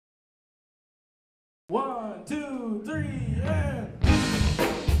2, 3, and...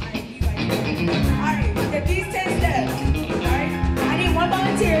 Alright, get these 10 steps. Alright? I need one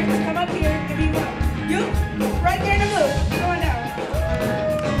volunteer to come up here and be one. You, right there in the blue. Come on down.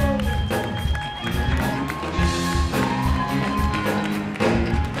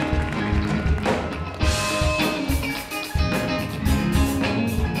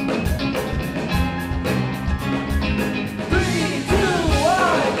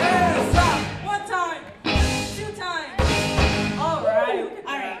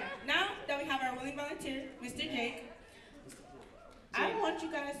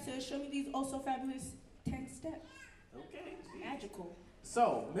 10 steps. Okay. Magical.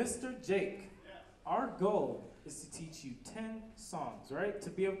 So, Mr. Jake, our goal is to teach you 10 songs, right? To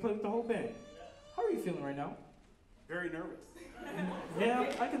be able to play with the whole band. How are you feeling right now? Very nervous.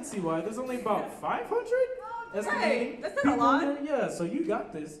 Yeah, I can see why. There's only about 500? Right, that's not a lot. Yeah, so you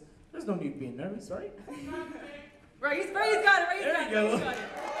got this. There's no need being nervous, right? Right, he's got it, right? There you go. He's got it.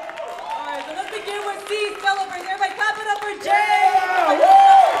 All right, so let's begin with C celebrate. Everybody clap it up for Jay! Yeah,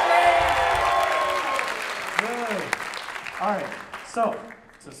 Good. All right, so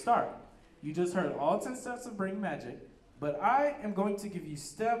to start, you just heard all 10 steps of Bring Magic, but I am going to give you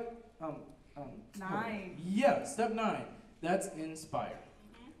step 9. Yeah, step 9. That's inspire.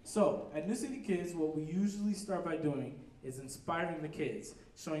 So at New City Kids, what we usually start by doing is inspiring the kids,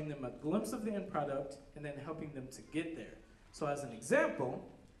 showing them a glimpse of the end product, and then helping them to get there. So as an example,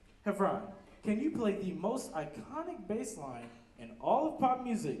 Hevron, can you play the most iconic bass line in all of pop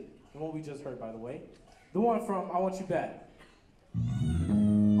music, the one we just heard, by the way? The one from I Want You Back.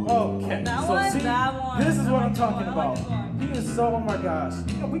 Okay, That so one? see, That one. this is I what I'm like talking that one. I like about. this one. He is so, oh my gosh.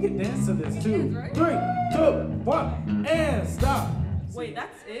 You know, we can dance to this too. is, right? 3, 2, 1, and stop. Wait,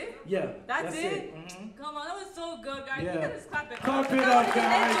 that's it? Yeah. That's it? Mhm. Come on, that was so good, guys. Yeah. You gotta just clap it. Clap it That up, was an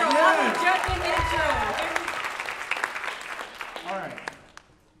guys. intro. Yes. That was just an intro. All right.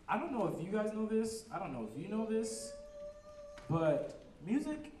 I don't know if you guys know this. I don't know if you know this. But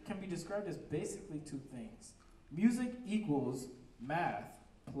music can be described as basically 2 things. Music equals math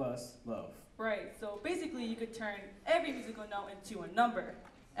plus love. Right, so basically you could turn every musical note into a number.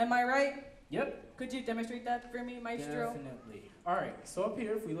 Am I right? Yep. Could you demonstrate that for me, Maestro? Definitely. All right. So up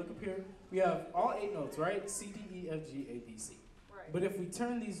here, if we look up here, we have all 8 notes, right? C, D, E, F, G, A, B, C. Right. But if we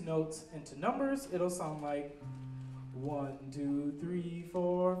turn these notes into numbers, it'll sound like 1, 2, 3,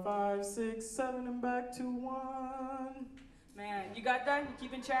 4, 5, 6, 7, and back to 1. Man, you got that? You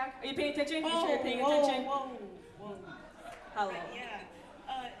keeping track? Are you paying attention? You sure you're paying whoa, attention? whoa. Hello.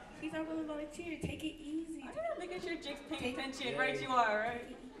 Yeah. He's our willing volunteer. Take it easy. I'm just making sure Jake's paying attention. Yeah. Right, you are,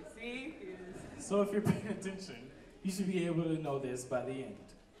 right? See? So if you're paying attention, you should be able to know this by the end.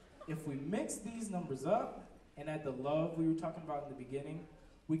 If we mix these numbers up and add the love we were talking about in the beginning,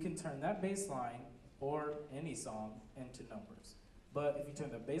 we can turn that bass line or any song into numbers. But if you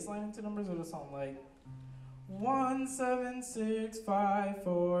turn the bass line into numbers, it'll sound like 1, 7, 6, 5,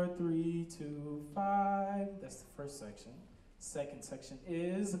 4, 3, 2, 5. That's the first section. Second section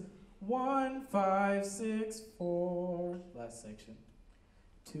is 1, 5, 6, 4. Last section.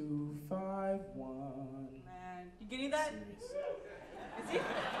 2, 5, 1. Man, you getting that? Serious. Is he?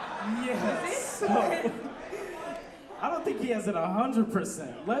 Yes. So, I don't think he has it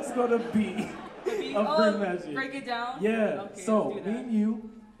 100%. Let's go to B of Bring Magic. Break it down? Yeah. Okay, So let's do me that. and you,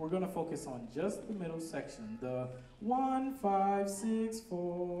 we're gonna focus on just the middle section. The 1, 5, 6,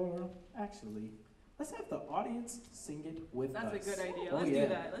 4. Actually, let's have the audience sing it with us. That's a good idea. Oh, Let's yeah. do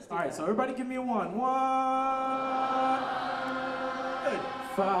that. Let's do All right. that. So everybody, give me a 1. 1,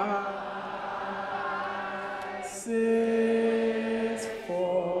 5, 6, 4.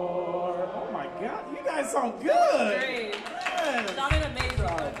 Oh my God, you guys sound good. Great. Yes. Sounded amazing.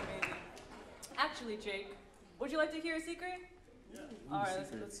 Sounded amazing. Actually, Jake, would you like to hear a secret? Yeah. All right,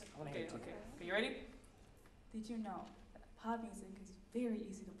 Secrets. I wanna hear okay, it too. okay. Are you ready? Did you know that pop music is very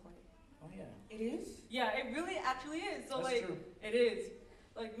easy to play? Oh yeah. It is? Yeah, it really actually is. So That's like, true. it is.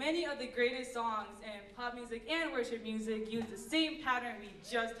 Like many of the greatest songs in pop music and worship music use the same pattern we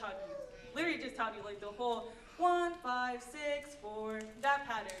just taught you. Literally just taught you like the whole 1, 5, 6, 4, that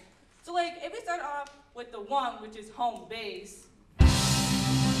pattern. So like, if we start off with the 1, which is home base,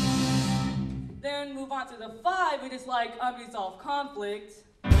 then move on to the 5, which is like unresolved conflict.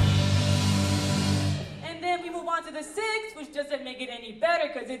 And then we move on to the 6, which doesn't make it any better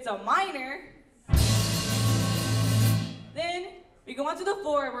because it's a minor. Then we go on to the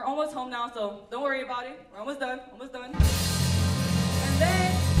 4, we're almost home now, so don't worry about it. We're almost done, almost done. And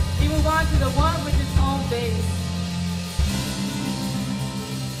then we move on to the 1, which is home base.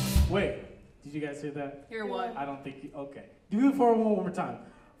 Wait, did you guys hear that? Hear what? I don't think you, okay. Do it for one more time.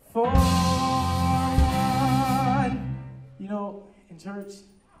 4, 1, know, in church,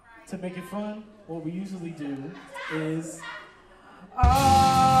 to make it fun, what we usually do is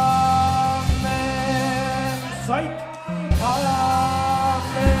Amen. Psych. Amen.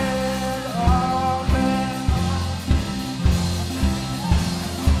 Amen.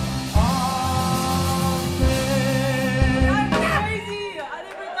 Amen. That's crazy! I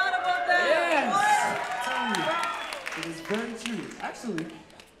never thought about that. Yes. It is very true. Actually,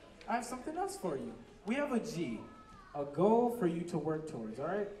 I have something else for you. We have a G, a goal for you to work towards, all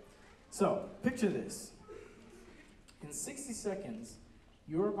right? So, picture this. In 60 seconds,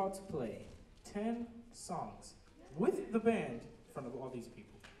 you're about to play 10 songs with the band in front of all these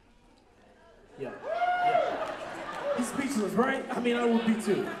people. Yeah. He's speechless, right? I mean, I would be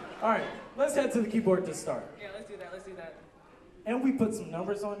too. All right, let's head to the keyboard to start. Yeah, let's do that. And we put some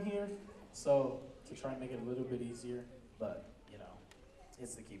numbers on here, so to try and make it a little bit easier, but, you know,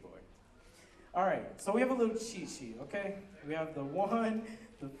 it's the keyboard. All right, so we have a little cheat sheet, okay? We have the 1,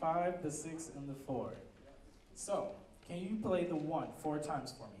 the 5, the 6, and the 4. So, can you play the 1 4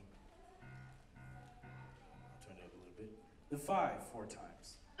 times for me? Turn it up a little bit. The 5 4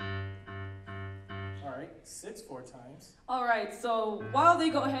 times. All right, 6 4 times. All right, so while they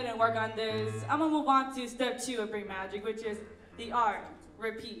go ahead and work on this, I'm gonna move on to step 2 of Bring Magic, which is the R,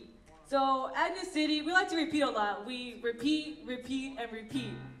 repeat. So at New City, we like to repeat a lot. We repeat, and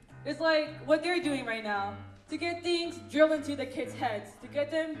repeat. It's like what they're doing right now, to get things drilled into the kids' heads, to get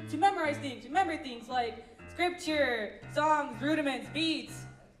them to memorize things, remember things like scripture, songs, rudiments, beats,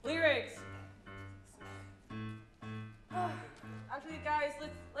 lyrics. Actually, guys,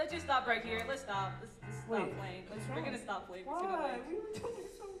 let's just stop right here. Let's stop. Let's stop Wait, playing. what's We're wrong? gonna stop playing. We're Why? gonna play. We were doing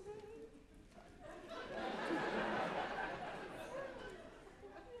so good.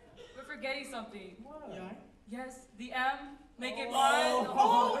 We're forgetting something. What? Yes, the M. Make it Oh. one.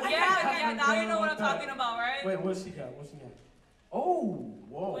 Oh, Yeah. Now you know what I'm talking about, right? Wait, what's she got? Oh,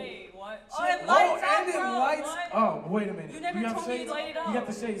 whoa. Wait, what? She- Oh, it lights up, and it bro. lights. What? Oh, wait a minute. You never have told me to shades? light it You up. got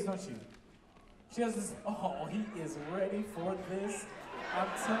the shades, don't you? She has this. Oh, he is ready for this. I'm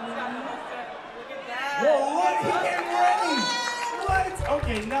telling you. Look at that. Whoa, look, he came ready. What?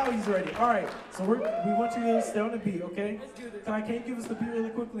 Okay, now he's ready. All right, so we want you to stay on the beat, okay? Let's do this. Can you give us the beat really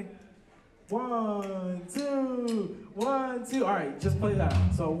quickly? 1 2 1 2. All right, just play that.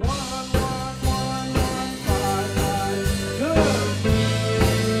 So 1 1 1 1 5 5. Good.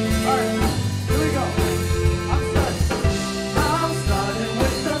 All right, here we go. I'm starting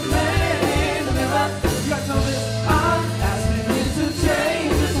with the man in the mirror. You guys know this. I'm asking him to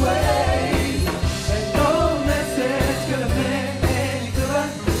change his ways. And no message could have been any clearer.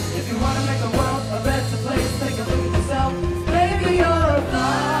 If you want to make the world a better place, take a look at yourself. Maybe you're a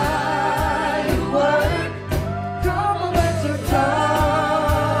fine word. Come on, let your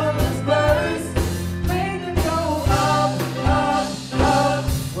colors burst. Make them go up, up, up.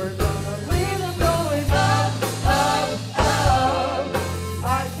 We're gonna leave them going up, up, up. I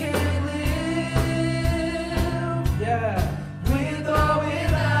can't live, yeah, with or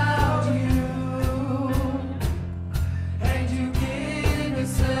without you. And you give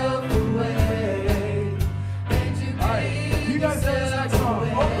yourself away. And you give yourself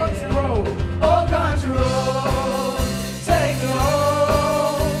away. Oh, country road. Oh, country road. Take me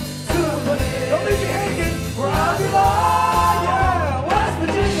home to the place. Don't leave me hanging where I belong. Yeah, West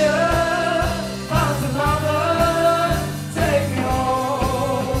Virginia. Mountain mama. Take me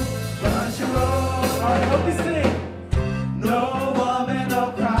home. Country road. All right, help me sing. No woman, no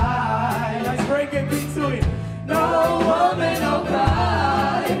cry. Let's break it, beat to it. No woman, no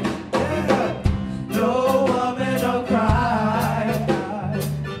cry. Yeah. No woman, no cry.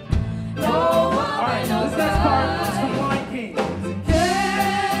 No woman, all right, no this next part is from Lion King.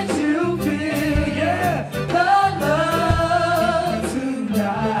 Can't you feel, yeah, the love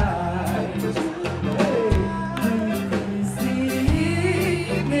tonight? Hey,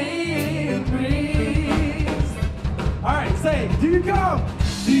 see me breeze. All right, say, do you come?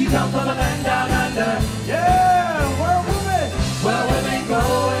 Do you come from the land down under? Yeah, where are women? Where women go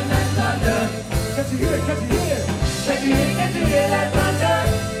and then thunder. Can't you hear it? Can't you hear it? Can't you hear it? Can't you hear that thunder?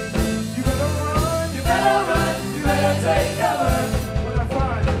 You better run, you better run, you better take cover.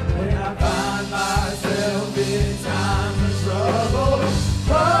 When I find myself in times of trouble,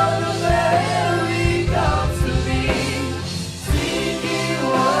 Father Mary comes to me, seeking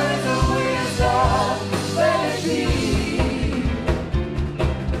words of wisdom, let it be.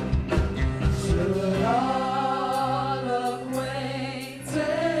 Should I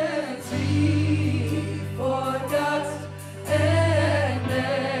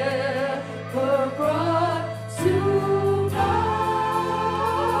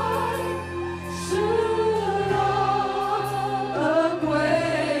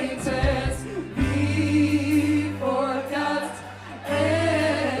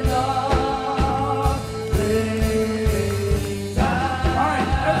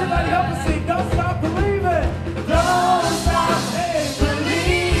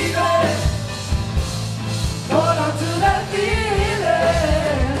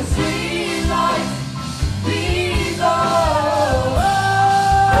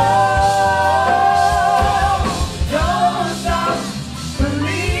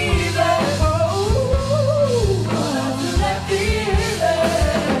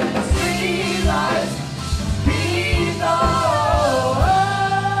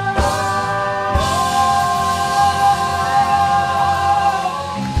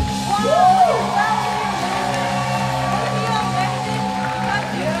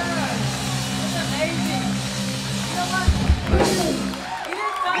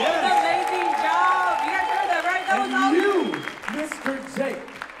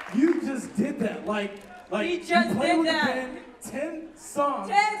that. Like We you just play did with that. a pen, 10 songs.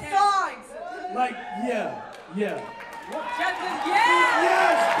 10 songs. Like, yeah. Justin, yeah.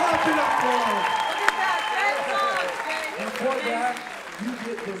 Yes, clap it up for him. Look at that, 10 songs. And for that, you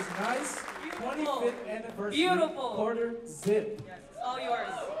get this nice Beautiful. 25th anniversary Beautiful. quarter zip. Yes, it's all yours.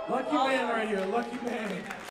 Lucky All man yours. right here, lucky man.